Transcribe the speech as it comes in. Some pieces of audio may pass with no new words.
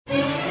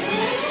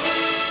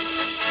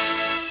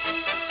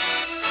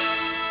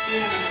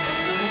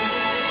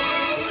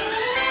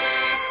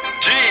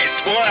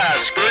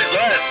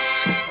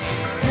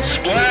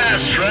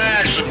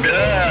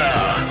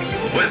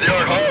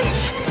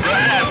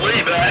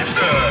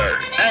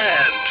Baxter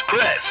and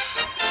Chris,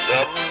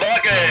 the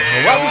Bucket.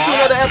 Welcome to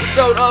another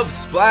episode of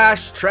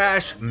Splash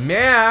Trash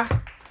Meh.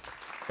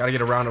 Gotta get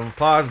a round of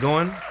applause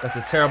going. That's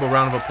a terrible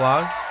round of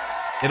applause.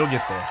 It'll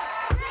get there.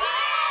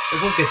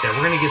 We'll get there.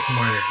 We're gonna get some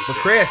more energy. But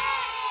Chris,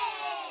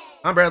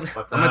 I'm Bradley.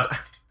 What's up?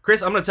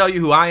 Chris, I'm gonna tell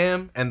you who I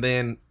am, and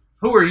then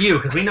Who are you?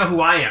 Because we know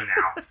who I am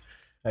now.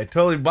 I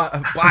totally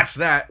botched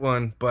that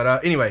one.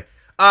 But anyway,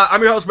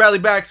 I'm your host, Bradley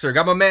Baxter.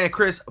 Got my man,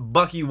 Chris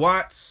Bucky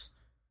Watts.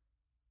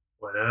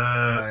 What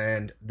up?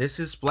 And this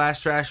is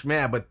Splash Trash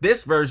Man. But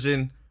this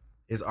version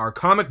is our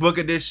comic book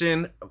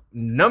edition,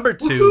 number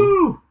 2.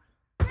 Woo-hoo!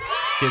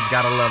 Kids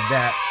gotta love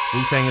that.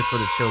 Wu-Tang is for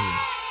the children.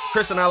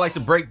 Chris and I like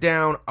to break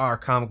down our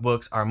comic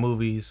books, our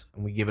movies,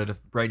 and we give it a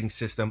rating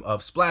system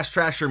of Splash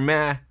Trash or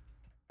Meh.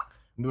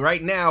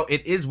 Right now,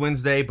 it is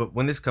Wednesday, but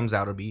when this comes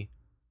out, it'll be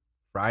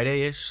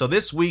Friday-ish. So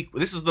this week,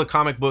 this is the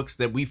comic books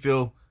that we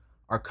feel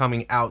are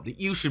coming out that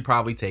you should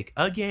probably take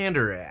a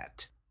gander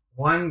at.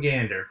 One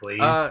gander, please.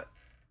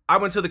 I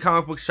went to the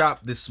comic book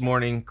shop this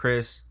morning,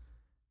 Chris,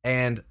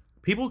 and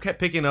people kept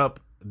picking up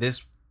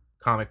this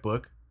comic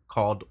book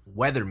called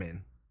Weatherman.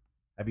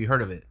 Have you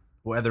heard of it?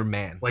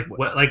 Weatherman. Like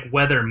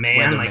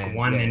Weatherman, like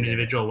one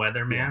individual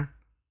Weatherman?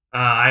 Yeah.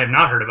 I have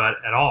not heard about it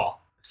at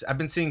all. I've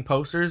been seeing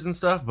posters and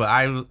stuff,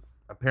 but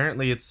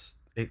apparently it's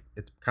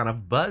kind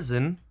of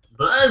buzzing.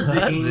 I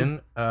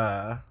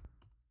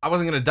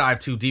wasn't going to dive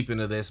too deep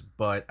into this,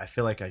 but I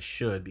feel like I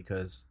should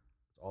because it's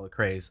all the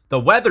craze.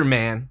 The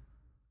Weatherman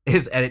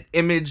is an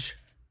Image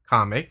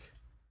comic.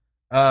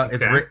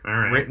 It's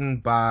written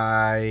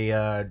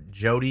by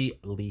Jody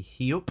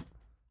Leheop.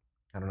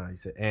 I don't know how you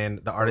say it. And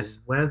the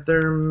artist...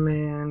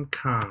 Weatherman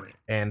comic.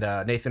 And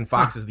Nathan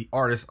Fox is the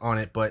artist on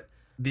it, but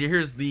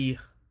here's the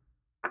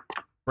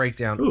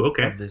breakdown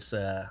of this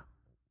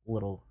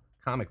little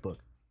comic book.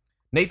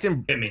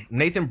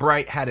 Nathan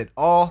Bright had it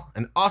all: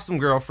 an awesome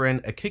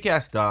girlfriend, a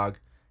kick-ass dog,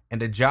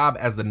 and a job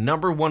as the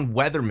 #1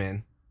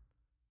 weatherman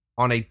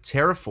on a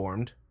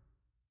terraformed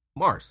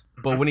Mars.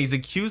 But when he's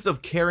accused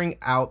of carrying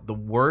out the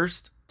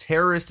worst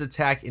terrorist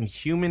attack in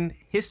human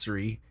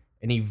history,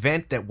 an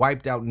event that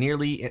wiped out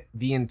nearly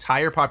the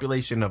entire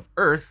population of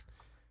Earth,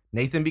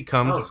 Nathan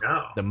becomes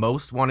the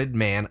most wanted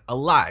man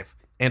alive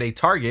and a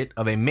target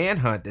of a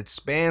manhunt that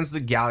spans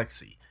the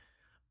galaxy.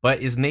 But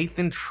is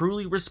Nathan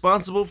truly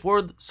responsible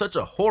for such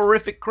a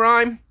horrific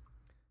crime?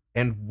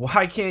 And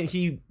why can't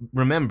he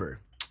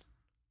remember?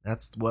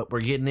 That's what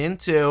we're getting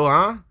into,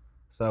 huh?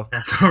 So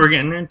that's what we're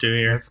getting into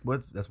here. That's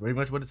pretty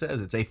much what it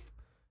says. It's a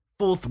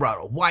full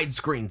throttle,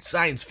 widescreen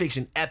science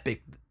fiction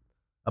epic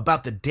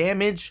about the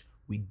damage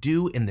we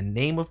do in the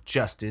name of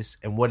justice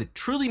and what it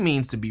truly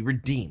means to be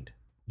redeemed.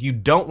 You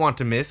don't want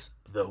to miss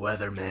The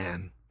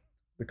Weatherman.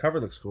 The cover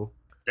looks cool.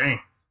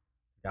 Dang.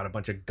 Got a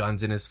bunch of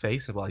guns in his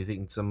face while he's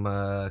eating some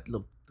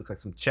look like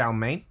some chow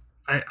mein.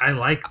 I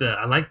like the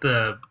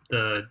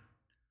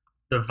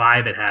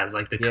vibe it has,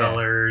 like the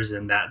colors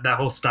and that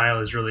whole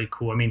style is really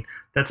cool. I mean,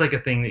 that's like a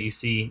thing that you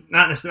see.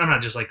 I'm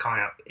not just like calling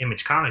out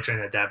Image Comics or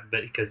anything like that,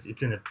 but because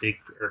it's in the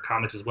bigger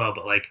comics as well.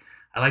 But like,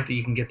 I like that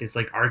you can get this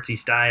like artsy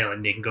style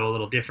and they can go a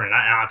little different.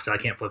 Obviously, I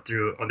can't flip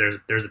through. Oh,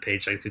 there's a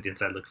page so I can see what the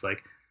inside looks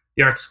like.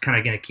 The art's kind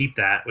of going to keep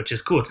that, which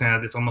is cool. It's kind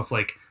of this almost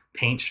like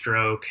paint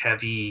stroke,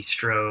 heavy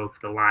stroke.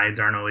 The lines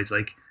aren't always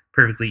like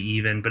perfectly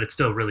even, but it's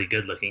still really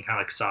good looking, kind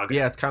of like Saga.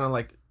 Yeah, it's kind of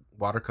like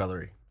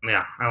watercolory.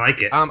 Yeah, I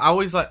like it.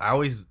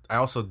 I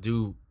also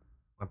do.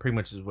 Pretty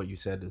much is what you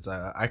said. Is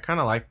I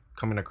kind of like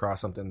coming across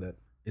something that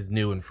is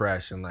new and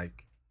fresh and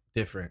like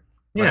different.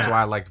 Yeah. That's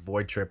why I liked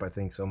Void Trip, I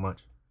think, so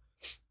much.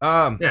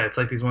 Yeah, it's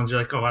like these ones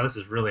you're like, oh wow, this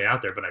is really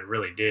out there, but I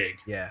really dig.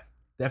 Yeah,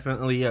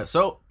 definitely.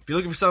 So if you're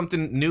looking for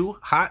something new,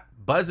 hot,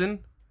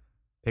 buzzing,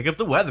 pick up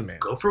the Weatherman.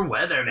 Go for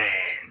Weatherman.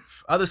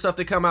 Other stuff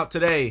that come out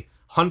today: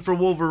 Hunt for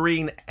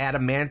Wolverine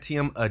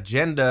Adamantium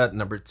Agenda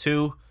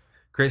 #2.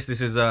 Chris, this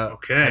is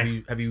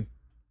okay. Have you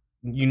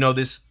know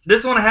this?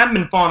 This one I haven't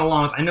been following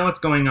along with. I know what's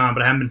going on,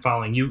 but I haven't been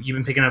following. You've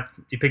been picking up.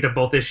 You picked up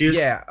both issues.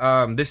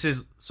 Yeah. This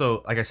is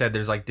so. Like I said,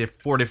 there's like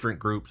 4 different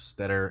groups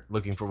that are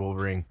looking for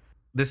Wolverine.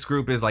 This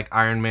group is like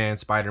Iron Man,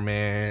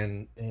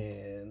 Spider-Man,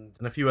 and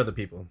a few other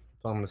people.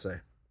 That's all I'm gonna say.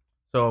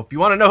 So if you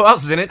want to know who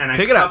else is in it,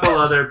 pick it up. And a couple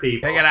other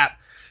people. Pick it up.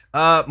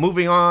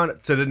 Moving on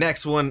to the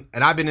next one,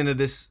 and I've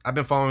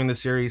been following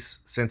this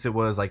series since it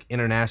was like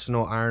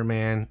International Iron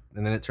Man,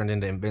 and then it turned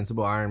into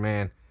Invincible Iron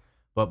Man,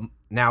 but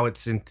now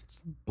it's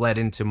bled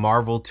into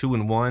Marvel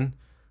 2-in-1.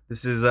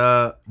 This is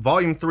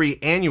Volume 3,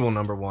 Annual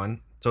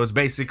 #1. So it's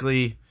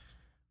basically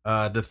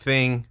The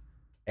Thing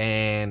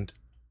and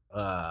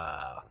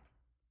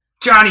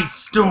Johnny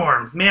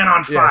Storm, Man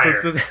on Fire. Yeah,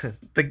 so it's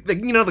the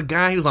you know the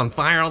guy who's on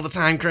fire all the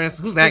time, Chris?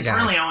 Who's that guy?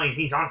 Really always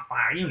he's on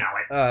fire, you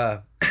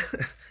know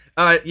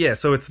it. Yeah,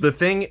 so it's The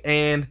Thing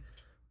and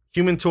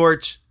Human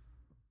Torch,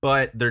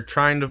 but they're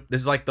trying to...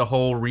 This is like the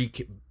whole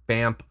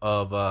revamp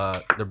of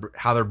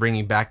how they're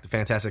bringing back the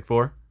Fantastic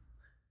Four.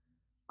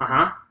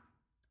 Uh-huh.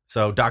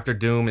 So Dr.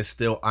 Doom is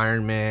still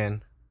Iron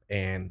Man,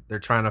 and they're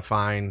trying to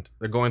find...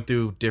 They're going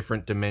through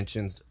different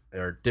dimensions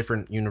or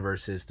different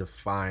universes to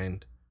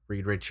find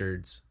Reed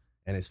Richards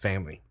and his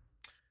family.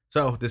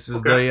 So this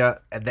is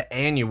the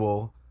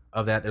annual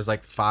of that. There's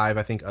like 5,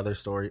 I think, other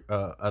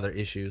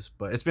issues,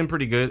 but it's been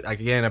pretty good. Like,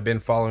 again, I've been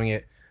following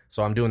it,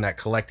 so I'm doing that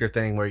collector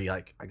thing where you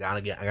like, I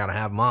gotta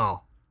have them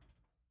all.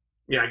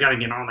 Yeah, I gotta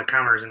get all the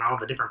covers and all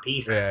the different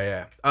pieces.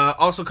 Yeah.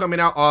 Also coming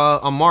out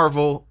on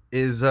Marvel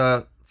is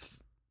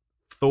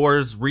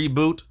Thor's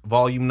reboot,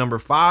 volume number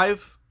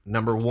 5.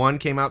 Number 1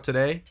 came out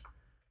today.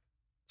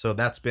 So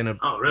that's been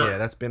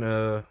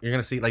you're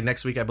gonna see like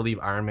next week, I believe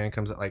Iron Man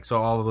comes out. Like, so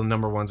all of the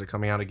number 1s are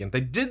coming out again. They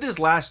did this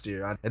last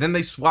year, and then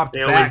they swapped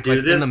back like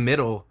in the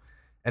middle,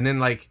 and then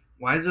like,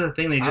 why is it a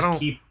thing they just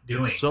keep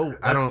doing? So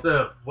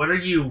what do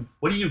you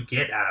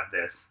get out of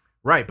this?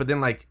 Right, but then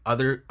like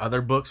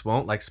other books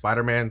won't. Like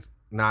Spider-Man's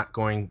not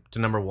going to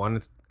number 1.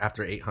 It's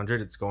after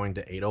 800. It's going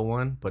to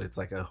 801, but it's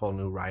like a whole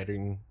new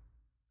writing.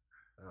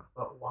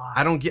 But why?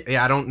 I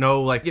don't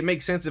know. Like, it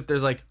makes sense if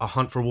there's like a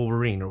hunt for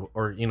Wolverine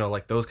or you know,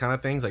 like those kind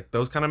of things. Like,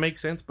 those kind of make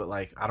sense, but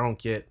like, I don't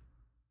get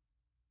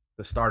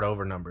the start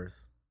over numbers.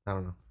 I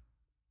don't know.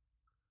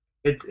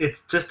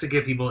 It's just to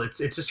give people. It's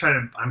just trying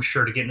to, I'm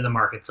sure, to get into the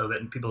market so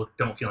that people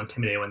don't feel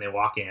intimidated when they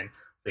walk in.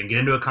 They can get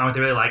into a comic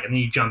they really like, and then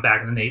you jump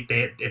back, and then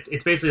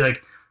it's basically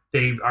like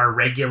they are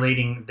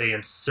regulating the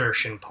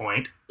insertion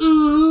point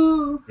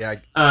of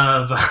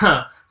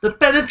the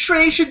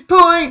penetration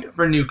point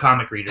for new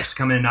comic readers to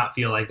come in and not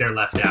feel like they're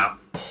left out.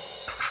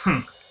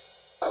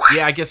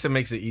 Yeah, I guess it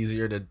makes it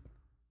easier to.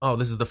 Oh,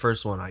 this is the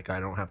first one. Like, I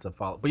don't have to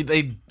follow. But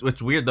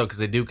it's weird though, because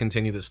they do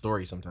continue the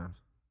story sometimes.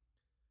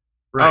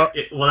 Right.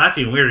 Well, that's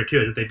even weirder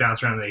too. Is that they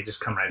bounce around and they just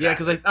come right back. Yeah,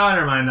 because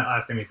never mind that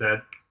last thing we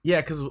said.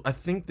 Yeah, because I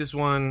think this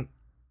one,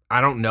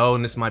 I don't know,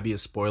 and this might be a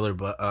spoiler,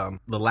 but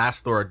the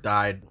last Thor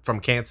died from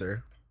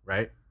cancer,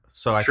 right?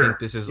 So I think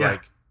this is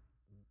like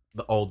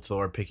the old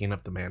Thor picking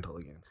up the mantle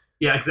again.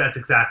 Yeah, that's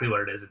exactly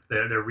what it is.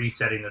 They're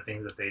resetting the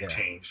things that they've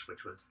changed, which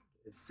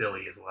is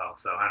silly as well.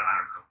 So I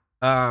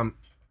don't know.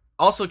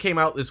 Also came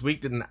out this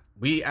week, and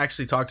we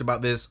actually talked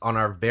about this on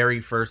our very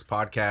first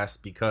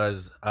podcast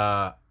because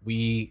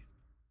we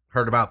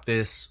heard about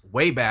this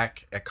way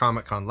back at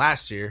Comic-Con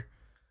last year.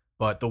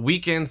 But the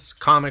Weeknd's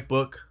comic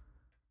book,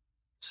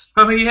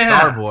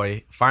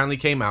 Starboy, finally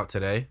came out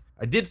today.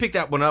 I did pick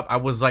that one up. I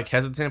was like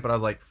hesitant, but I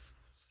was like,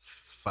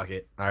 fuck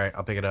it. All right,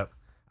 I'll pick it up.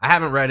 I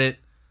haven't read it,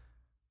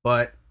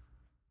 but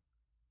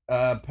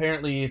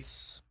apparently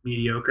it's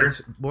mediocre.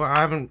 I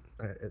haven't.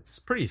 It's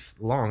pretty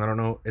long. I don't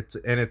know.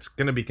 It's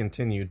gonna be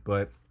continued,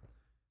 but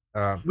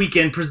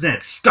Weeknd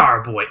Presents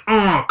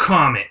Starboy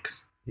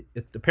comics.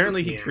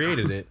 Apparently he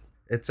created it.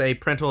 It's a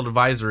parental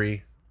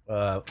advisory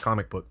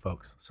comic book,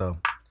 folks. So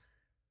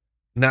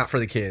not for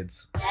the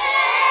kids. It's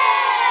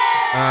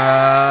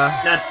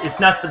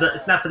not for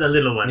the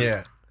little ones.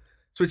 Yeah.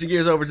 Switching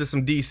gears over to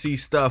some DC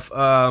stuff.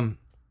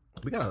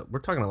 We're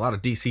talking a lot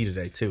of DC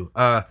today too.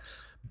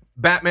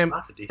 Batman.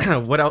 Lots of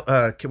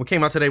DC. What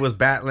came out today was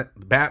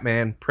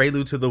Batman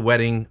Prelude to the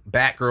Wedding,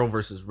 Batgirl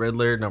versus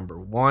Riddler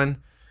 #1.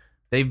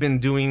 They've been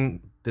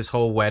doing this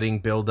whole wedding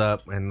build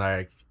up and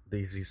like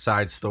these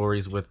side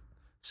stories with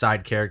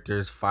side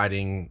characters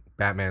fighting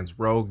Batman's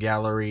rogue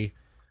gallery.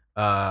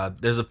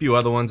 There's a few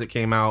other ones that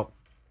came out,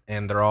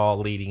 and they're all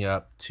leading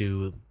up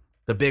to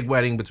the big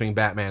wedding between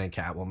Batman and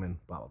Catwoman.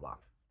 Blah blah blah.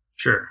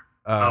 Sure,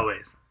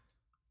 always.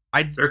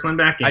 Circling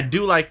back in. I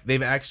do like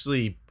they've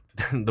actually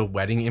the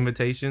wedding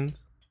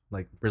invitations.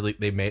 Like, really,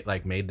 they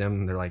made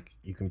them. They're like,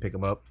 you can pick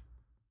them up.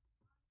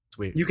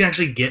 Sweet. You can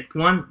actually get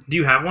one. Do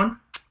you have one?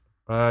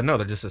 No,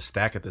 they're just a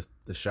stack at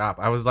the shop.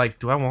 I was like,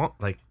 do I want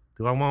one?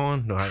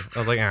 No, I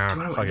was like,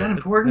 is that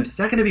important? Is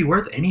that going to be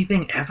worth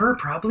anything ever?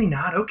 Probably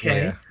not.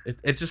 Okay. Yeah.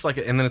 It's just like,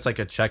 and then it's like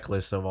a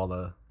checklist of all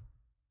the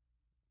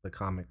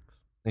comics.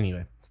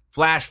 Anyway,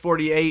 Flash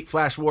 48,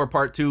 Flash War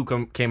Part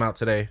 2 came out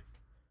today.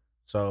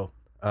 So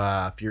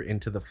if you're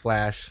into the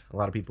Flash, a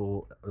lot of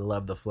people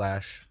love the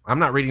Flash. I'm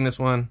not reading this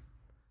one.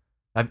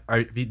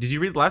 Did you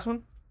read the last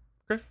one,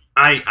 Chris?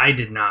 I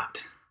did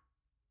not.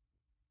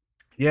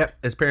 Yep,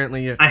 it's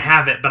apparently. I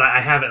have it, but I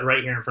have it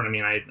right here in front of me,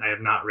 and I have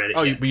not read it.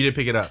 Oh, yet. But you did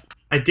pick it up.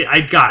 I did. I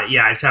got it.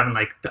 Yeah, I just haven't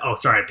I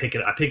picked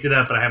it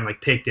up, but I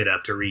haven't picked it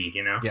up to read.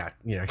 You know. Yeah,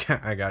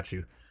 I got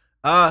you.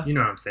 You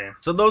know what I'm saying.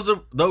 So those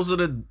are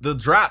the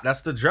drop.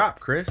 That's the drop,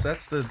 Chris.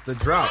 That's the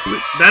drop.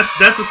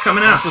 That's what's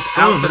coming out. That's what's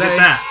out today. Look at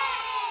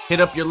that. Hit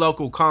up your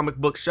local comic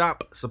book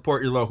shop.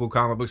 Support your local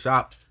comic book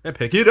shop and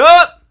pick it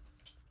up.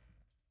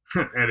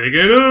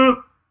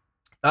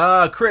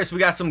 Chris, we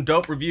got some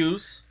dope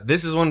reviews.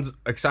 This is one's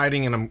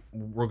exciting, and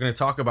we're going to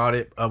talk about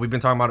it. We've been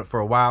talking about it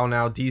for a while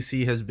now.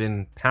 DC has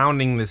been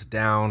pounding this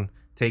down,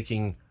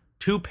 taking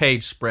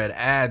 2-page spread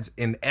ads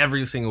in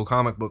every single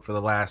comic book for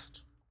the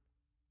last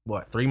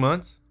 3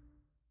 months?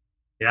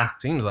 Yeah,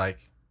 seems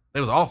like it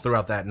was all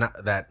throughout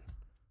that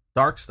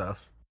dark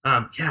stuff.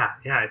 Yeah.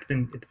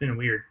 It's been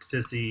weird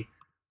to see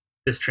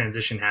this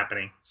transition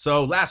happening.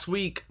 So last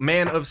week,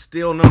 Man of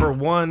Steel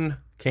 #1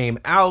 came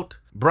out.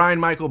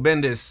 Michael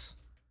Bendis.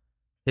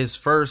 His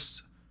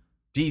first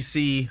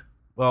DC,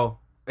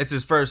 it's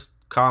his first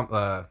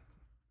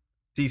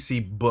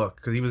DC book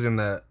because he was in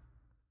the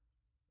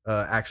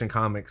Action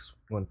Comics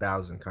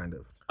 1000 kind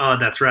of. Oh,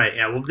 that's right.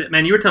 Yeah. Well,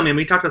 man, you were telling me, and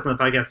we talked about this on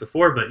the podcast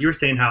before, but you were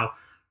saying how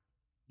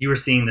you were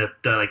seeing the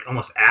like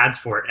almost ads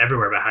for it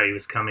everywhere about how he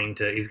was going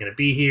to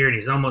be here and he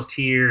was almost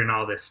here and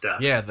all this stuff.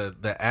 Yeah,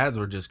 the ads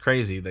were just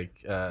crazy.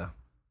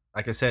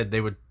 Like I said,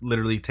 they would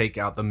literally take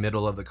out the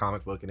middle of the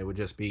comic book and it would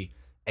just be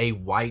a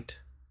white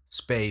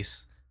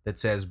space that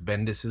says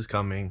Bendis is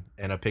coming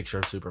and a picture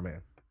of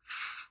Superman.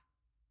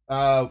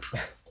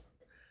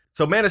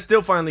 So Man of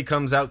Steel finally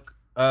comes out.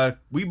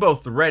 We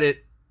both read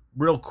it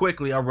real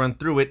quickly. I'll run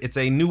through it. It's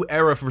a new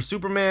era for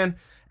Superman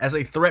as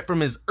a threat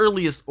from his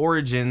earliest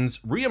origins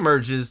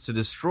reemerges to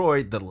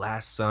destroy the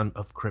last son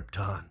of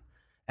Krypton.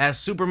 As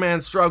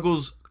Superman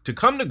struggles to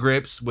come to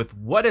grips with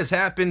what has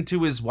happened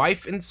to his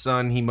wife and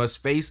son, he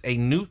must face a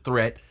new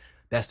threat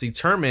that's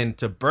determined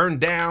to burn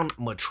down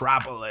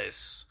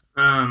Metropolis.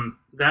 That's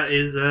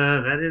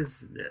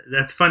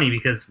funny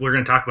because we're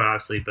going to talk about it,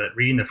 obviously, but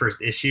reading the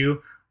first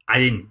issue, I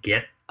didn't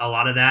get a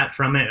lot of that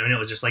from it. I mean, it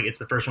was just like, it's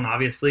the first one,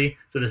 obviously.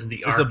 So this is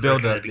the arc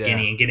build up, at the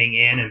beginning and getting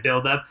in and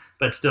build up.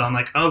 But still, I'm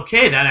like,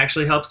 okay, that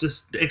actually helps to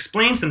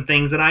explain some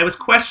things that I was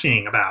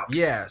questioning about.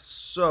 Yeah.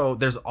 So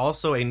there's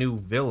also a new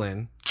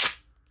villain.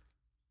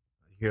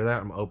 You hear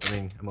that? I'm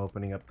opening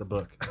up the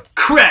book.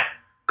 Correct.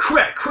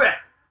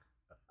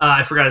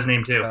 I forgot his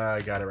name too.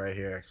 I got it right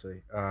here,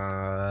 actually.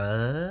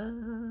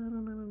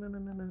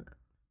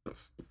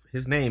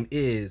 His name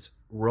is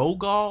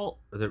Rogol.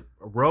 Is it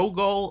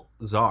Rogol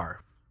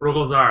Zar?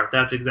 Rogol Zar.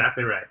 That's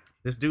exactly right.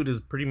 This dude is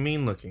pretty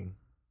mean looking.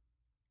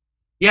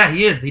 Yeah,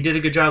 he is. He did a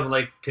good job of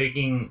like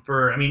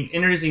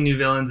introducing new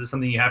villains is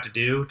something you have to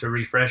do to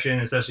refresh in,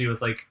 especially with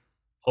like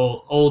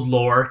old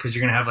lore, because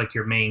you're gonna have like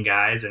your main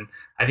guys, and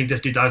I think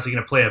this dude's obviously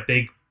gonna play a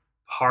big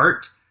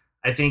part.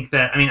 I think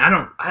that it's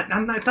not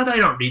that I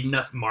don't read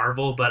enough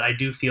Marvel, but I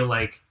do feel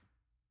like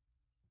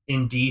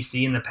in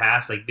DC in the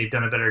past, like they've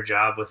done a better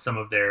job with some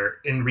of their,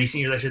 in recent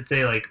years I should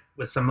say, like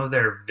with some of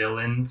their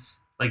villains,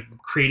 like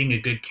creating a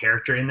good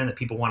character in them that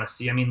people want to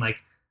see. I mean, like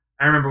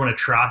I remember when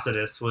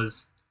Atrocitus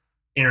was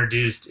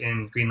introduced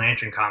in Green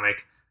Lantern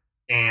comic,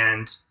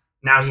 and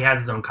now he has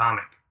his own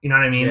comic. You know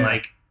what I mean? Yeah.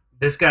 Like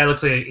this guy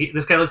looks like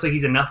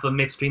he's enough of a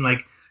mix between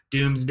like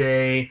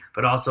Doomsday,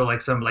 but also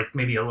like some like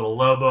maybe a little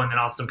Lobo, and then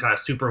also some kind of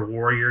super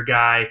warrior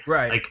guy.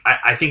 Right. Like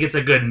I think it's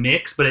a good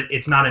mix, but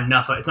it's not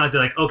enough. It's not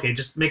like, okay,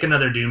 just make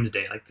another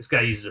Doomsday. Like this guy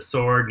uses a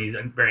sword, and he's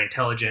very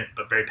intelligent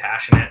but very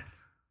passionate.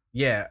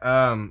 Yeah.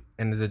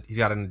 And he's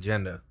got an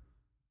agenda,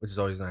 which is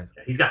always nice.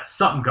 Yeah, he's got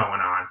something going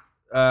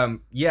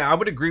on. Yeah, I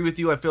would agree with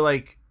you. I feel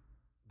like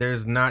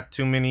there's not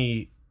too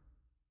many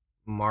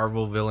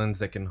Marvel villains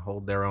that can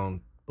hold their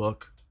own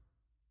book.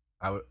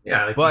 Unless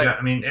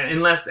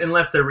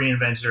they're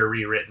reinvented or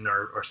rewritten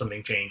or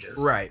something changes.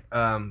 Right.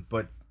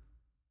 But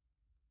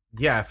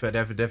yeah, I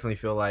definitely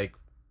feel like,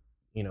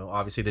 you know,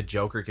 obviously the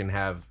Joker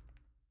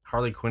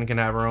Harley Quinn can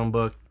have her own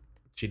book.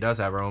 She does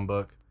have her own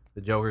book. The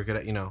Joker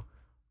could, you know,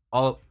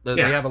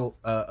 they have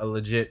a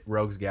legit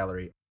rogues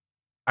gallery.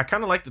 I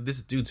kind of like that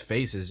this dude's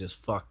face is just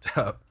fucked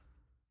up.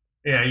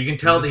 Yeah, you can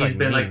tell that he's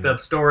been mean. Like the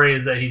story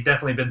is that he's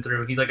definitely been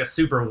through. He's like a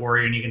super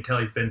warrior, and you can tell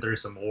he's been through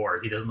some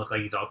wars. He doesn't look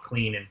like he's all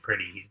clean and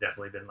pretty. He's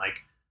definitely been like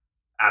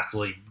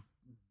absolutely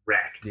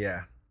wrecked.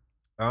 Yeah,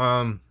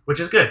 which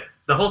is good.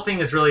 The whole thing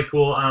is really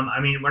cool.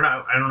 We're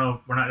not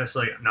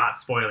necessarily not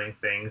spoiling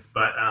things,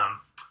 but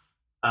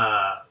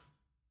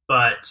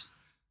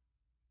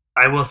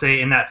I will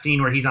say in that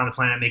scene where he's on the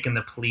planet making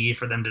the plea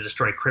for them to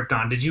destroy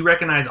Krypton, did you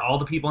recognize all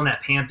the people in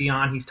that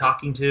pantheon he's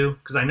talking to?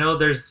 Because I know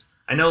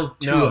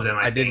two of them.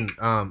 I think.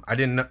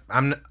 didn't.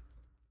 I'm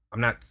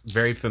not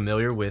very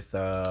familiar with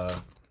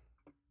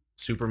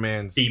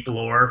Superman's deep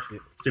lore.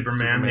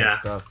 Superman yeah.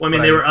 Stuff. Well, I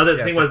mean, they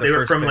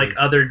were from like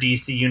other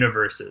DC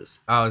universes.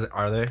 Oh,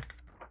 are they?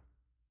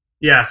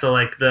 Yeah. So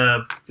like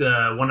the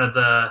one of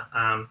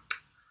the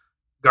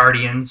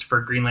Guardians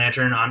for Green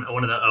Lantern on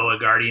one of the Oa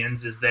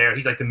Guardians is there.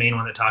 He's like the main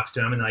one that talks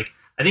to him, and like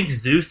I think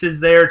Zeus is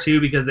there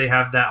too because they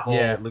have that whole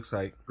it looks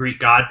like Greek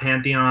god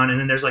pantheon. And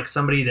then there's like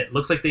somebody that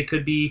looks like they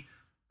could be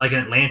like an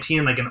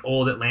Atlantean, like an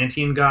old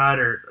Atlantean god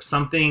or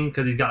something,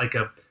 because he's got like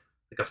a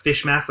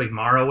fish mask like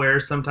Mara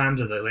wears sometimes,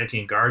 or the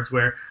Atlantean guards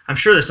wear. I'm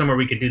sure there's somewhere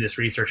we could do this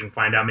research and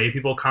find out. Maybe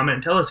people comment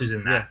and tell us who's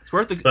in that. Yeah, it's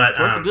worth a Google. It's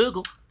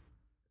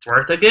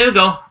worth a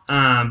Google.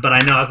 But I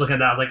know I was looking at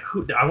that. I was like,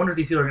 I wonder if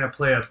these people are going to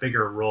play a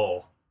bigger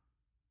role.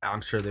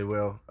 I'm sure they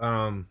will.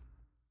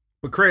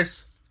 But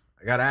Chris,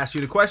 I got to ask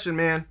you the question,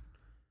 man.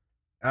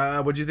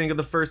 What'd you think of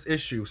the first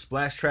issue?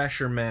 Splash, trash,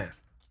 or meh?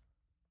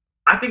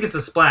 I think it's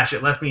a splash.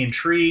 It left me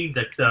intrigued.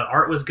 The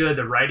art was good.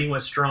 The writing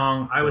was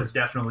strong. I was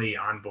definitely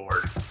on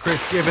board.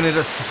 Chris giving it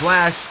a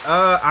splash.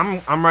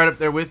 I'm right up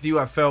there with you.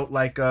 I felt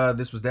like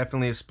this was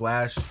definitely a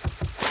splash.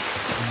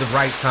 This is the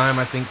right time,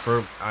 I think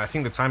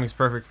the timing's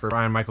perfect for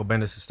Michael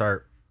Bendis to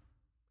start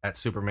at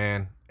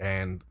Superman,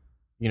 and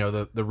you know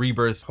the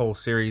Rebirth whole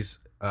series.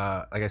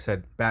 Like I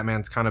said,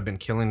 Batman's kind of been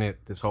killing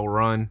it this whole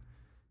run.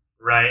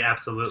 Right,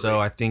 absolutely. So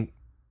I think,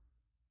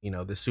 you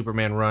know, the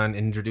Superman run,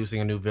 introducing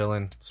a new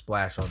villain,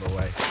 splash all the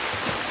way.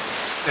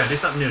 Yeah, do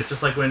something new. It's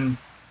just like when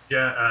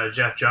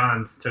Jeff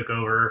Johns took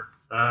over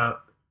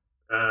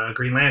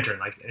Green Lantern,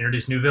 like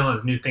introduced new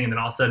villains, new thing, and then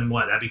all of a sudden,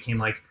 that became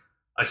like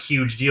a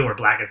huge deal where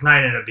Blackest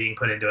Night ended up being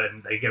put into it,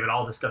 and they give it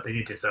all the stuff they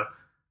need to. So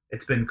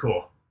it's been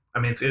cool. I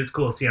mean, it's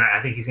cool to see, and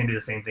I think he's going to do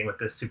the same thing with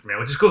this Superman,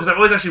 which is cool, because I've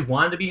always actually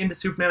wanted to be into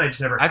Superman. I just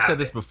never I've said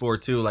this before,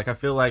 too. Like, I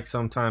feel like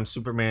sometimes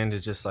Superman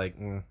is just like,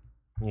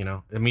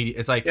 immediate.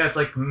 It's like... Yeah, it's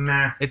like,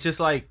 meh. It's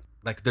just like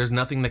there's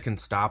nothing that can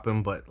stop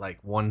him but, like,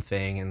 one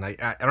thing. And,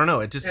 like, I don't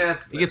know. It just...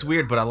 it gets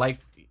weird, but I like...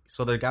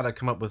 So they got to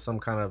come up with some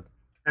kind of...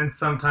 And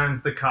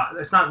sometimes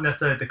it's not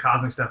necessarily that the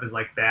cosmic stuff is,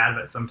 like, bad,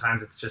 but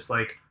sometimes it's just,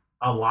 like,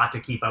 a lot to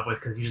keep up with,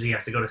 because usually he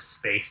has to go to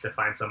space to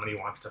find somebody who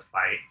wants to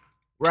fight.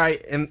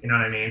 Right, and you know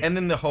what I mean? And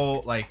then the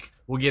whole, like,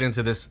 we'll get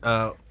into this.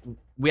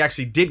 We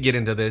actually did get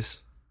into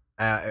this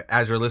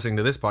as you're listening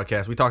to this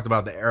podcast. We talked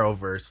about the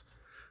Arrowverse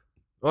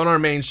on our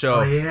main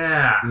show. Oh,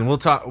 yeah. And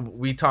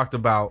we talked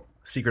about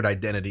secret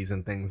identities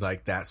and things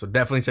like that. So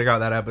definitely check out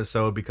that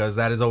episode, because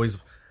that is always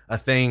a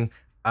thing.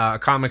 A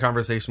common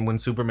conversation when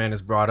Superman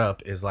is brought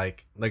up is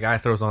like, the guy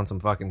throws on some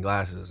fucking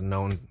glasses and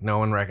no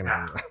one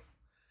recognizes him.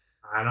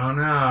 I don't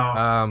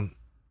know.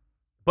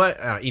 But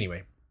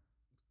anyway.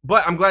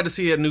 But I'm glad to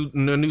see a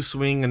new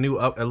swing, a new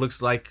up. It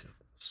looks like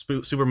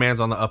Superman's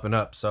on the up and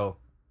up. So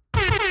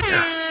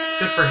yeah,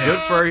 good for him. Good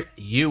for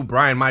you,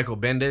 Brian Michael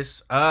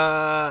Bendis.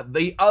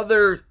 The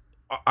other,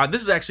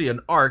 this is actually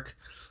an arc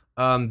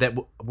that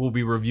we'll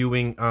be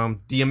reviewing.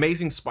 The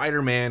Amazing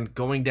Spider-Man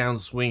Going Down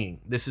Swinging.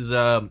 This is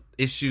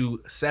issue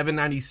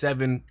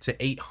 797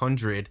 to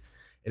 800.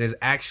 It is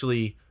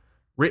actually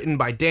written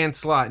by Dan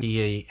Slott.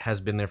 He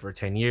has been there for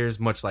 10 years,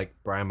 much like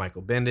Brian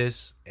Michael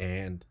Bendis,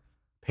 and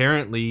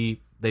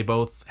apparently they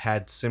both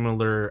had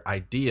similar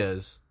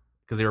ideas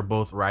because they were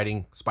both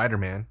writing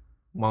Spider-Man.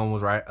 One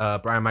was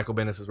Brian Michael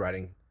Bendis was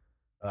writing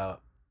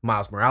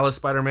Miles Morales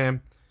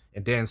Spider-Man,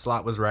 and Dan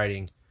Slott was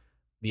writing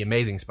The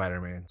Amazing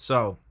Spider-Man.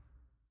 So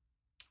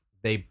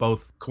they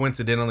both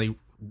coincidentally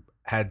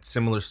had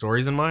similar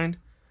stories in mind,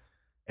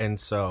 and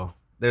so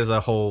there's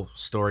a whole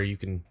story you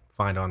can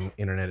find on the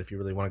internet if you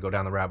really want to go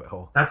down the rabbit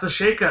hole. That's the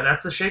shakeup,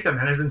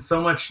 man. There's been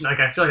so much, like,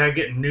 I feel like I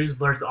get news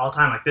alerts all the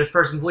time, like, this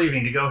person's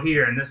leaving to go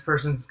here, and this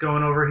person's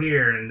going over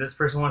here, and this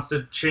person wants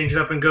to change it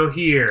up and go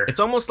here.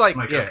 It's almost like,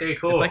 okay,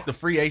 cool. It's like the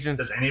free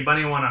agents. Does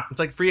anybody want to... It's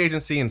like free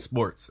agency in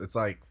sports. It's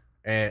like,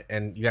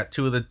 and you got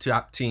two of the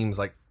top teams,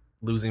 like,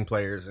 losing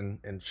players and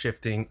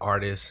shifting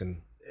artists.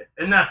 And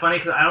isn't that funny?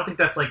 Because I don't think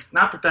that's, like,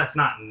 not that that's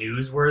not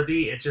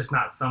newsworthy, it's just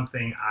not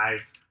something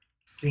I've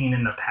seen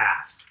in the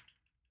past.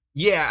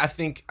 Yeah, I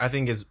think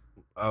is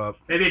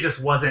maybe it just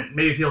wasn't.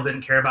 Maybe people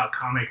didn't care about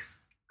comics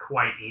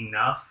quite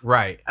enough,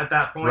 right? At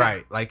that point,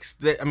 right? Like,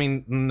 I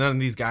mean, none of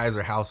these guys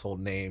are household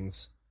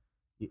names.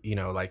 You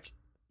know, like,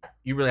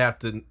 you really have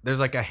to.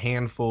 There's like a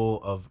handful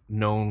of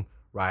known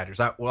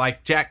writers,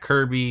 like Jack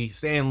Kirby,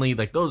 Stan Lee.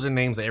 Like, those are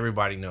names that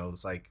everybody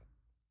knows. Like,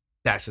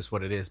 that's just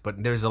what it is.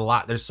 But there's a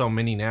lot. There's so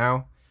many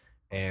now,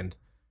 and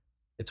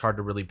it's hard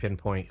to really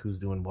pinpoint who's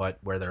doing what,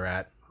 where they're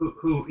at.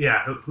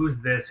 Who's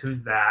this,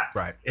 who's that?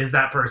 Right. Is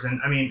that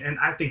person? I mean, and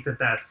I think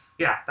that's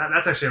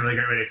actually a really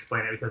great way to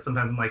explain it, because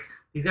sometimes I'm like,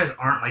 these guys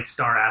aren't like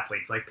star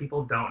athletes. Like,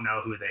 people don't know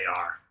who they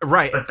are.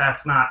 Right. But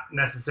that's not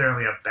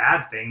necessarily a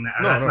bad thing.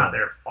 That's not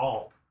their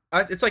fault.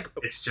 It's like,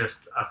 it's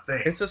just a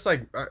thing. It's just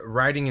like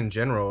writing in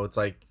general. It's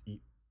like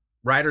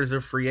writers are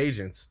free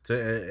agents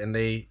and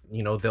they,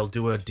 they'll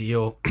do a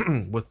deal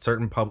with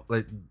certain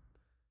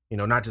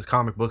not just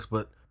comic books,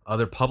 but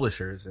other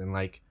publishers, and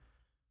like,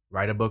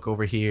 write a book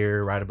over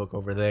here, write a book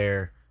over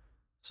there.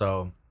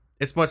 So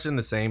it's much in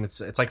the same. It's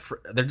like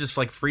they're just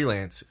like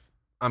freelance.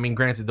 I mean,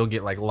 granted, they'll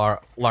get like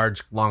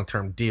large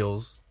long-term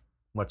deals,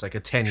 much like a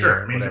 10-year,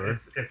 sure, I mean, whatever.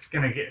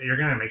 You're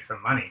gonna make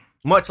some money.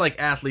 Much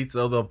like athletes,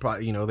 though, they'll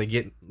probably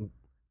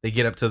they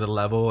get up to the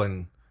level,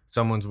 and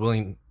someone's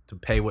willing to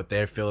pay what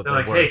they feel that they're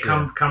like, worth.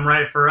 Hey, come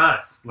write for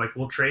us. Like,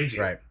 we'll trade you.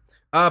 Right.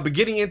 But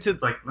getting into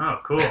it's like,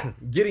 oh, cool.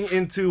 Getting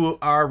into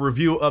our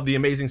review of the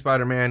Amazing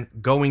Spider-Man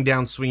Going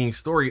Down Swinging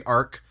story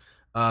arc.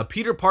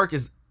 Peter Park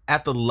is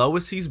at the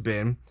lowest he's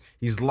been.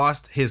 He's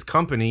lost his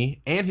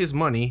company and his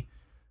money.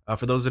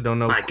 For those that don't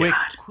know, quick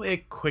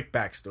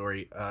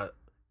backstory.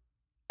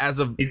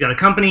 He's got a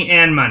company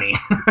and money.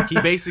 He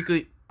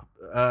basically,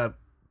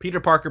 Peter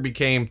Parker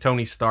became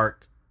Tony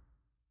Stark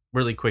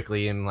really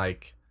quickly, and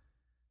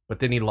but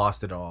then he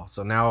lost it all.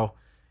 So now,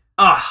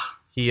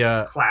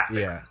 classics.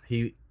 Yeah,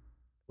 he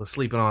was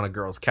sleeping on a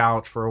girl's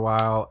couch for a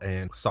while,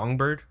 and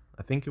Songbird,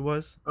 I think it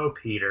was. Oh,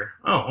 Peter.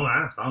 Oh,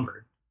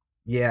 Songbird.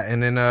 Yeah,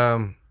 and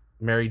then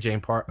Mary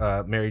Jane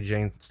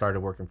started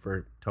working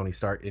for Tony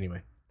Stark.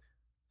 Anyway,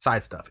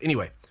 side stuff.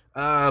 Anyway,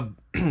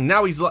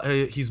 now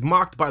he's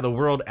mocked by the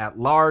world at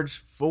large,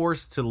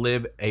 forced to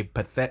live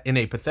in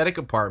a pathetic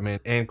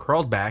apartment, and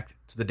crawled back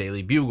to the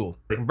Daily Bugle.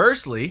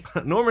 Conversely,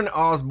 Norman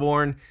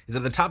Osborn is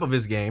at the top of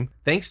his game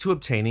thanks to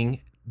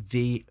obtaining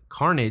the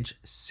Carnage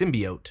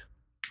symbiote.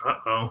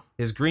 Uh-oh.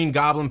 His Green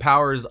Goblin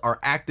powers are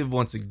active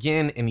once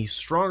again, and he's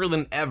stronger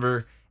than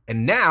ever.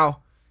 And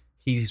now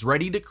he's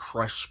ready to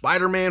crush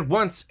Spider-Man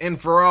once and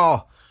for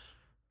all.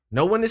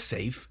 No one is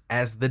safe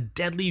as the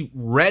deadly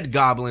Red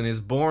Goblin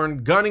is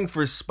born, gunning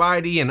for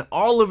Spidey and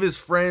all of his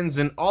friends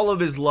and all of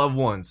his loved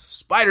ones.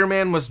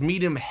 Spider-Man must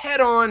meet him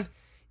head on.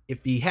 If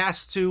he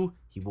has to,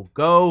 he will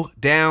go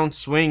down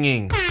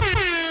swinging. There's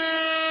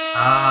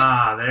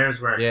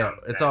where it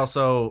comes it's in.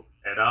 Also...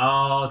 It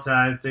all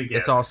ties together.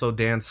 It's also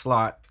Dan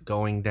Slott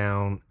going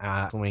down,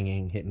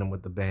 swinging, hitting him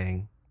with the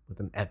bang,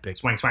 with an epic...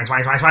 Swing.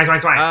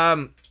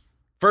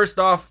 First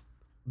off,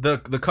 the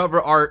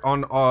cover art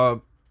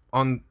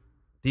on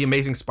The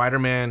Amazing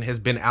Spider-Man has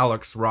been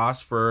Alex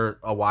Ross for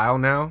a while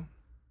now.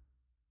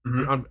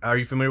 Mm-hmm. Are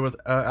you familiar with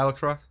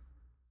Alex Ross?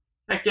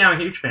 Heck yeah, I'm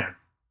a huge fan.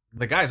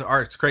 The guy's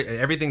art's great.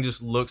 Everything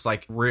just looks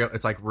like real.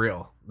 It's like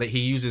real. That he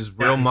uses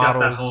real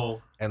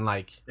models and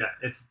like. Yeah,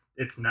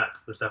 it's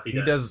nuts. The stuff he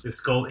does. His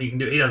skull, he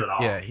does it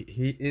all. Yeah,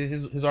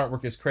 his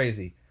artwork is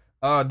crazy.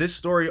 This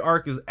story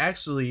arc is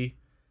actually,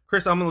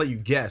 Chris, I'm gonna let you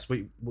guess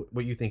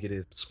what you think it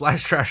is.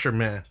 Splash Trasher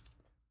Man.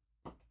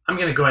 I'm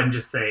gonna go ahead and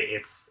just say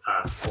it's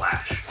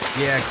Splash.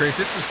 Yeah, Chris,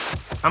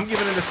 I'm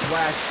giving it a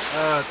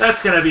Splash.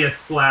 That's gonna be a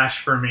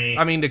Splash for me.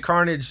 I mean, the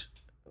Carnage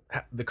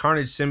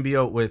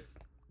symbiote with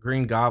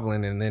Green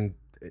Goblin, and then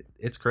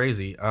it's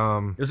crazy.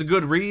 It was a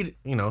good read.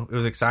 You know, it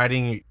was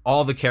exciting.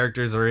 All the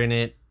characters are in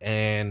it,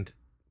 and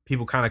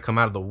people kind of come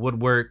out of the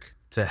woodwork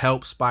to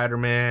help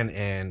Spider-Man.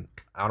 And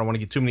I don't want to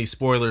get too many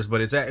spoilers,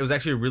 but it was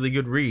actually a really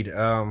good read.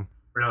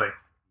 Really?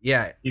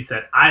 Yeah. You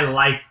said, I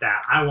like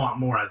that. I want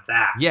more of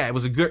that. Yeah, it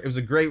was a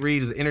great read. It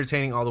was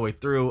entertaining all the way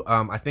through.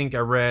 I think I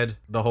read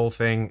the whole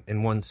thing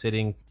in one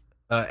sitting.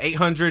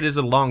 800 is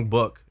a long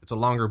book. It's a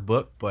longer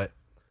book, but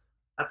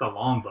that's a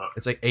long book.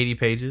 It's like 80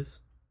 pages.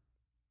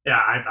 Yeah,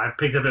 I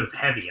picked up it was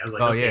heavy. I was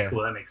like, okay,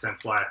 cool, that makes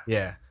sense why.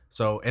 Yeah.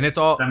 So, and it's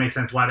all... That makes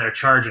sense why they're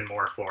charging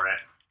more for it.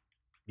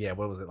 Yeah,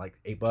 what was it, like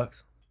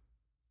 $8?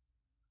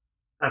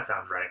 That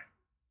sounds right.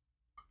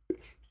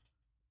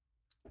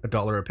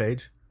 $1 a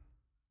page?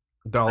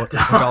 A dollar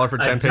for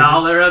 10 pages?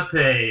 $1 a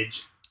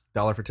page.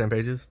 $1 for 10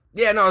 pages?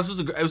 Yeah, no, it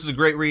was a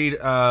great read.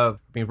 I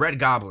mean, Red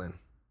Goblin.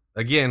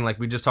 Again, like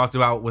we just talked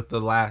about with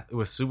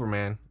with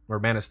Superman, or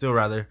Man of Steel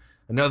rather.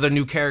 Another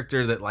new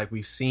character that like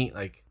we've seen,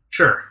 like...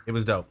 Sure. It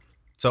was dope.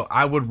 So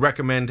I would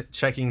recommend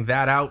checking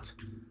that out.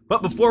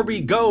 But before we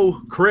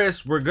go,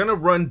 Chris, we're going to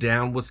run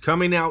down what's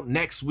coming out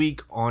next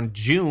week on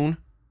June.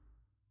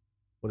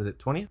 What is it,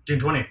 20th? June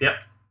 20th, yep.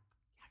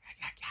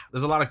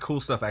 There's a lot of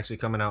cool stuff actually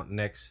coming out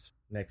next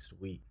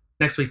week.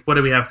 Next week, what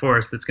do we have for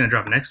us that's going to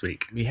drop next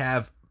week? We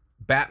have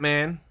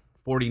Batman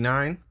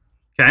 49.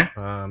 Okay.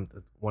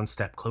 One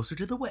step closer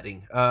to the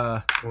wedding.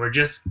 We're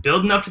just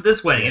building up to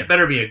this wedding. Yeah. It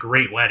better be a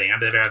great wedding. I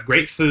better have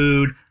great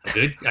food.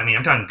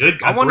 I'm talking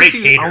good. I want to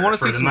see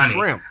some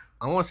shrimp.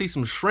 I want to see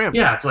some shrimp.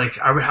 Yeah, it's like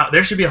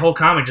there should be a whole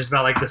comic just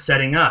about like the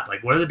setting up.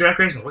 Like, what are the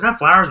decorations? What kind of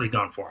flowers are we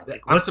going for?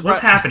 Like, what's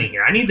happening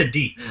here? I need the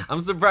deets.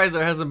 I'm surprised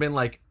there hasn't been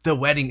like the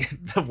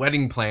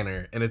wedding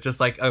planner, and it's just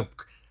like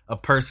a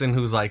person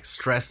who's like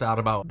stressed out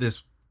about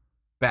this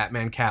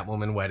Batman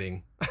Catwoman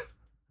wedding. And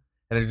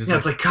they're just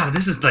it's like, God,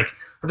 this is like.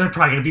 There's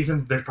probably gonna be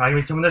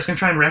someone that's gonna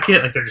try and wreck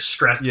it. Like they're just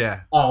stressed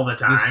all the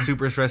time. Just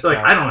super stressed out.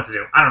 I don't know what to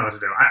do.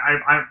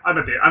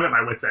 I'm at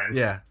my wit's end.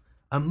 Yeah.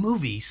 A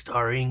movie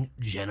starring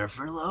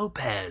Jennifer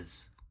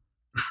Lopez.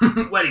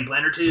 Wedding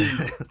Planner 2.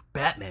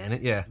 Batman,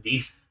 yeah.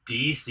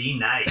 DC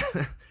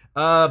Nights.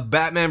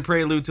 Batman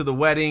Prelude to the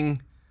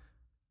Wedding.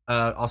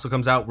 Also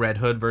comes out Red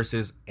Hood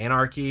versus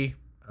Anarchy.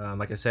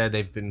 Like I said,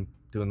 they've been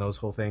doing those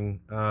whole thing.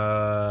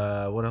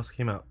 What else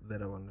came out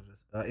that I wanted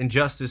to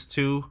Injustice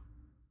 2.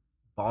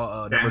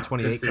 Number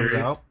 28 comes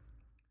out.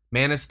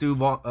 Man of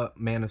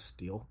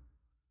Steel.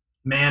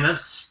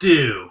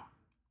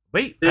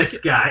 Wait, this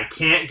guy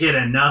can't get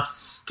enough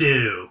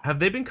stew. Have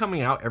they been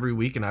coming out every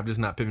week and I've just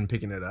not been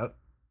picking it up?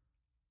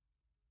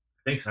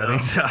 I think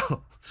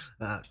so.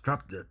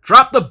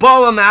 Drop the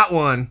ball on that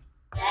one.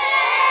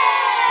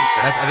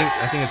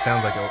 I think it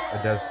sounds like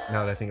it does.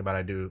 Now that I think about it,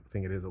 I do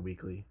think it is a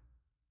weekly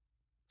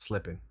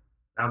slipping.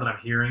 Now that I'm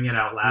hearing it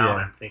out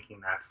loud, I'm thinking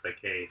that's the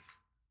case.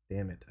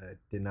 Damn it! I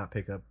did not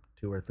pick up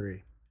 2 or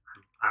 3.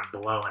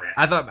 I'm blowing it.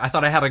 I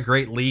thought I had a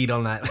great lead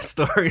on that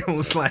story. I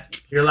was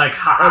like, you're like,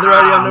 they're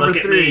already on number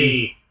 3.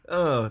 Me.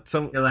 Oh,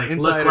 you're like,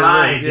 look what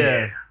I did.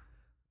 Yeah.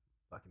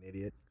 Fucking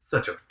idiot.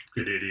 Such a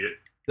good idiot.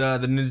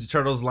 The Ninja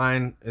Turtles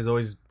line has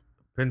always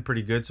been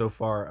pretty good so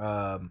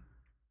far.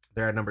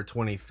 They're at number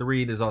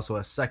 23. There's also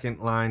a second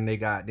line. They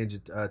got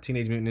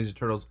Teenage Mutant Ninja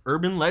Turtles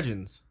Urban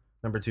Legends.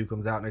 Number 2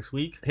 comes out next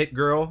week. Hit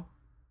Girl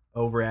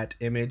over at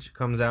Image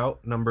comes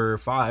out number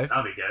 5.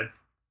 That'll be good.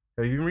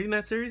 Have you been reading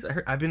that series?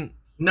 I've been.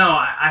 No,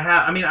 I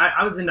have. I mean,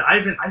 I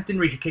didn't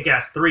read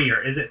Kick-Ass 3,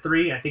 or is it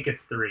 3? I think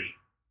it's 3.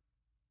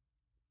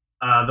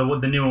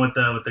 The new one with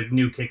the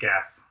new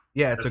Kick-Ass.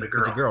 Yeah, it's a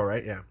girl,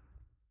 right? Yeah.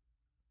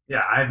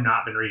 Yeah, I have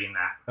not been reading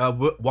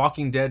that.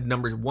 Walking Dead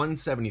number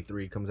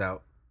 173 comes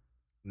out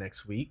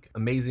next week.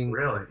 Amazing.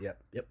 Really?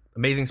 Yep.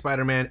 Amazing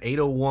Spider-Man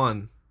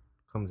 801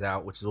 comes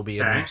out, which will be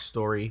a new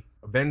story.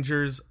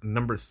 Avengers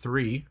number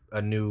 3,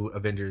 a new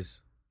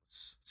Avengers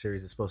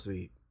series is supposed to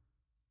be.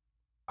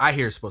 I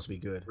hear it's supposed to be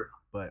good,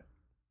 but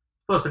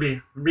Supposed to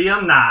be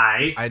real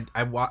nice.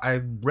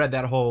 I read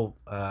that whole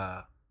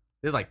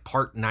they did like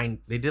part 9.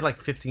 They did like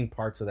 15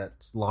 parts of that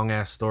long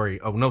ass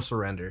story. Oh, No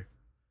Surrender.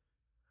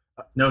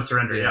 No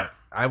Surrender. Yeah.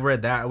 I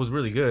read that. It was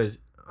really good.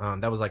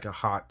 That was like a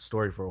hot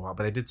story for a while,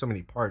 but they did so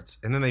many parts,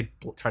 and then they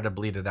tried to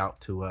bleed it out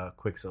to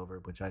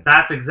Quicksilver, which I.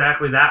 That's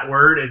exactly that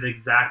word is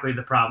exactly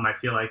the problem. I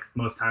feel like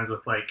most times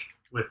with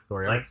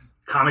story like arcs.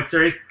 comic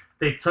series,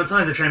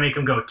 sometimes they try to make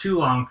them go too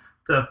long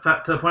to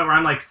the point where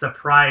I'm like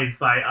surprised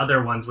by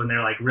other ones when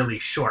they're like really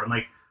short. I'm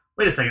like,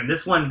 wait a second,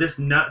 this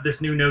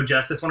new No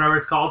Justice, whatever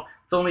it's called,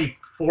 it's only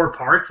 4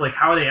 parts. Like,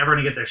 how are they ever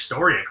gonna get their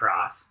story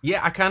across?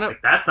 Yeah, I kind of.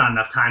 Like, that's not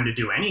enough time to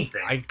do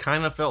anything. I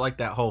kind of felt like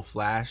that whole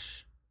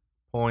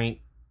Flashpoint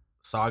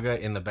saga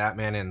in the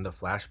Batman and the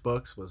Flash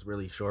books was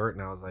really short,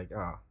 and I was like, oh,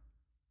 I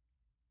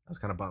was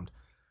kind of bummed.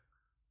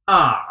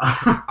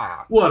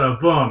 What a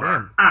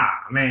bummer.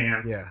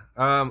 Man.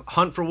 Yeah.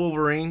 Hunt for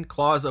Wolverine,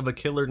 Claws of a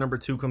Killer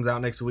 #2 comes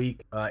out next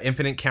week.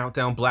 Infinite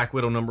Countdown, Black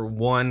Widow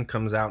 #1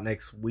 comes out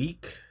next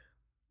week.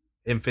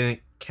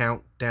 Infinite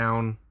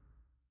Countdown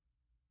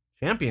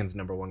Champions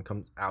 #1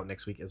 comes out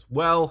next week as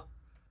well.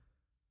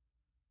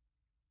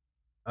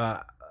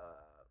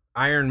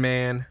 Iron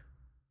Man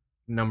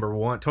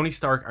 #1, Tony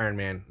Stark Iron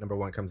Man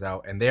 #1 comes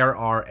out, and there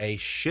are a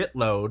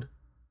shitload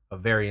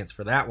of variants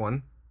for that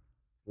one,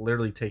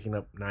 literally taking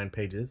up 9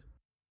 pages.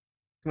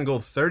 Gonna Go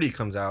 30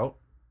 comes out,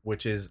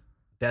 which is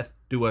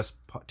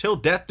Till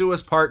Death Do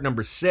Us Part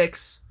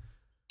 #6.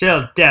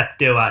 Till Death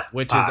Do Us,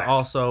 which is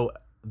also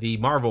the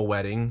Marvel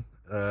wedding.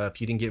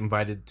 If you didn't get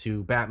invited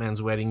to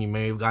Batman's wedding, you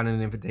may have gotten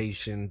an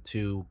invitation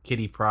to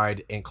Kitty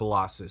Pryde and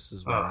Colossus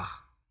as well.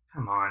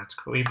 Come on,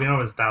 we've been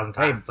over this 1,000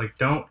 times. It's like,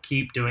 don't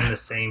keep doing the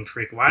same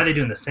freak. Why are they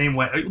doing the same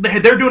wedding?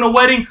 They're doing a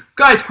wedding?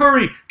 Guys,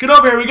 hurry! Get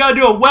over here, we gotta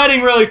do a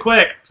wedding really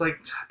quick! It's like,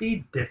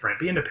 be different,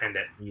 be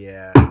independent.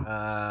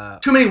 Yeah.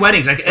 Too many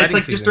weddings. It's like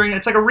season. just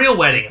it's like a real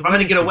wedding. If I'm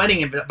gonna get a wedding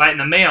season. and buy it in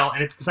the mail,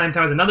 and it's the same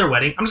time as another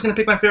wedding, I'm just gonna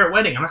pick my favorite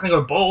wedding. I'm not gonna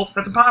go to both.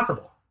 That's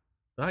impossible.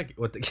 I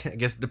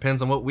guess it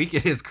depends on what week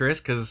it is, Chris,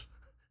 because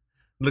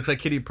it looks like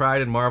Kitty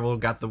Pryde and Marvel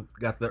got the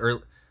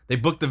early, they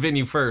booked the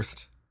venue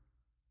first.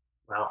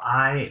 Well,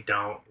 I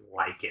don't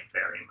like it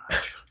very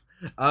much.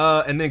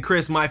 And then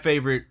Chris, my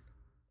favorite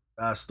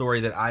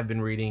story that I've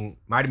been reading,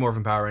 Mighty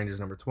Morphin Power Rangers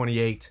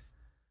 #28.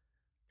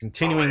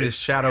 Continuing this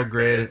Shattered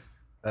Grid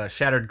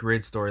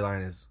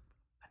storyline is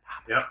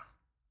phenomenal. Yep.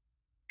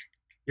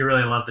 You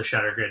really love the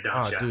Shattered Grid,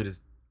 don't you? Oh, dude,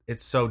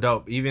 it's so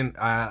dope. Even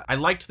I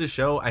liked the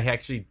show. I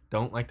actually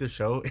don't like the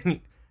show.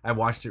 I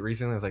watched it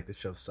recently. I was like, this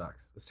show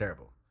sucks. It's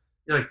terrible.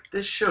 You're like,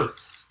 this show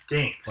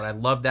stinks. But I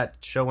loved that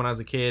show when I was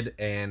a kid,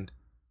 and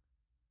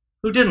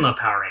who didn't love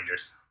Power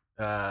Rangers?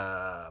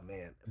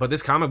 Man. But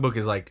this comic book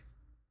is like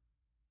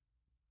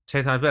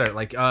 10 times better.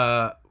 Like,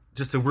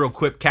 just to real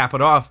quick cap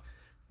it off,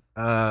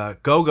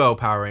 Go-Go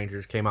Power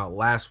Rangers came out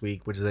last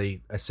week, which is a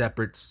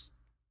separate, it's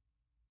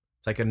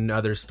like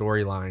another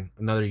storyline,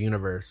 another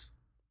universe.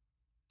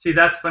 See,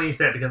 that's funny you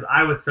say it, because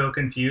I was so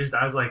confused.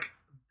 I was like,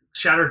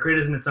 Shattered Grid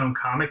is in its own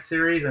comic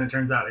series, and it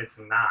turns out it's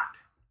not.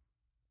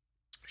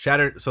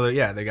 So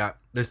yeah,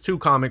 there's 2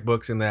 comic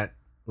books in that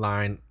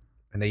line,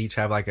 and they each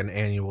have like an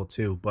annual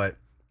too, but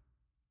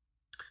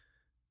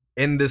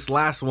in this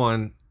last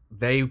one,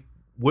 they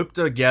whipped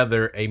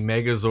together a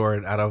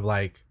Megazord out of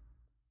like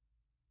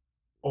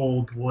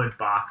old wood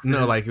boxes.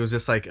 No, like it was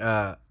just like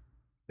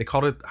they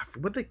called it,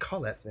 what they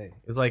call that thing?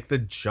 It was like the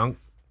junk.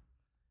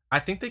 I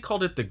think they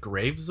called it the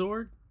Grave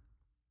Zord.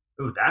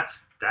 Ooh,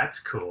 that's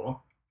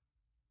cool.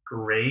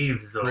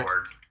 Grave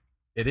Zord.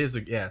 It is,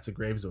 it's a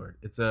Grave Zord.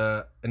 It's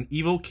an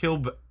evil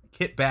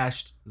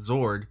kit-bashed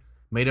Zord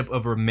made up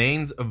of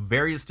remains of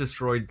various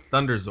destroyed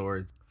Thunder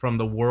Zords from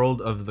the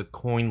world of the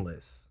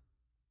Coinless.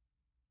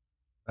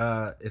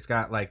 It's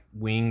got like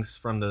wings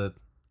from the.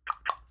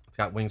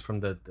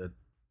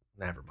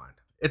 Never mind.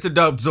 It's a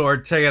dope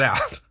Zord. Check it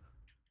out.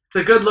 It's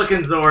a good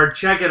looking Zord.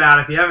 Check it out.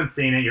 If you haven't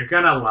seen it, you're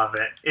gonna love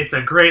it. It's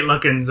a great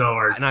looking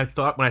Zord. And I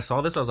thought when I saw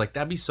this, I was like,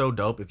 that'd be so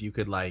dope if you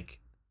could like,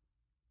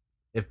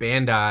 if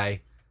Bandai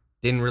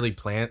didn't really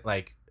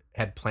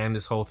had planned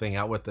this whole thing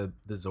out with the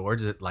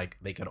Zords, that like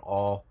they could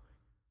all,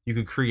 you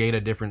could create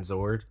a different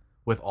Zord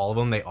with all of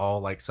them. They all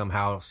like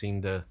somehow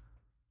seem to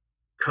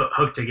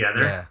hook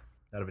together. Yeah,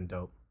 that'd have been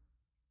dope.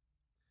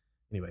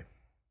 Anyway,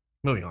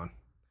 moving on.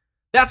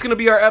 That's gonna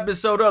be our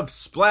episode of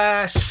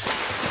Splash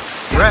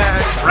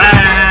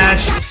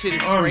Trash. This shit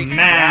is straight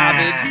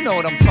garbage. You know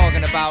what I'm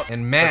talking about.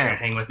 And man,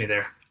 hang with me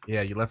there.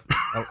 Yeah, you left.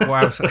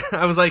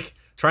 I was like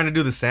trying to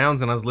do the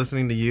sounds, and I was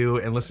listening to you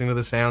and listening to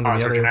the sounds and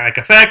the other dramatic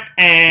effect,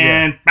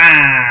 and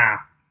bam.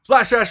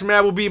 Splash Trash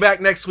Mad will be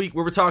back next week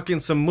where we're talking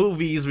some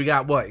movies. We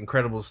got what?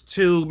 Incredibles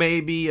 2,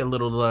 maybe a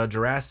little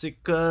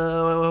Jurassic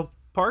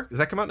Park. Does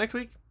that come out next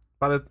week?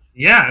 No.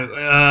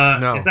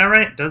 Is that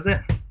right? Does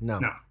it? No.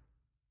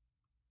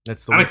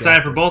 That's the I'm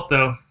excited for both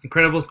though.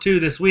 Incredibles 2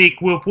 this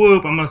week. Whoop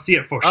whoop! I'm gonna see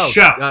it for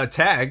sure.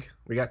 Tag.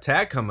 We got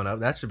Tag coming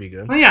up. That should be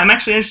good. Oh yeah, I'm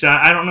actually interested.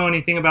 I don't know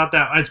anything about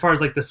that as far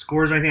as like the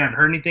scores or anything. I haven't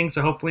heard anything,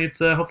 so hopefully it's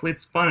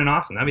fun and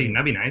awesome. That'd be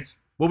nice.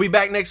 We'll be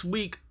back next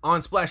week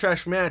on Splash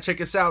Trash Man.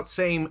 Check us out.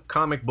 Same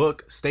comic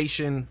book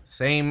station,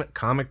 same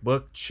comic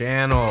book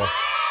channel.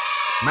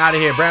 I'm out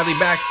of here. Bradley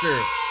Baxter.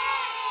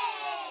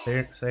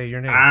 Say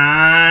your name.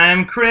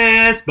 I'm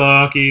Chris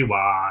Bucky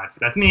Watts.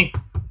 That's me.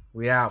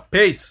 We out.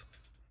 Peace.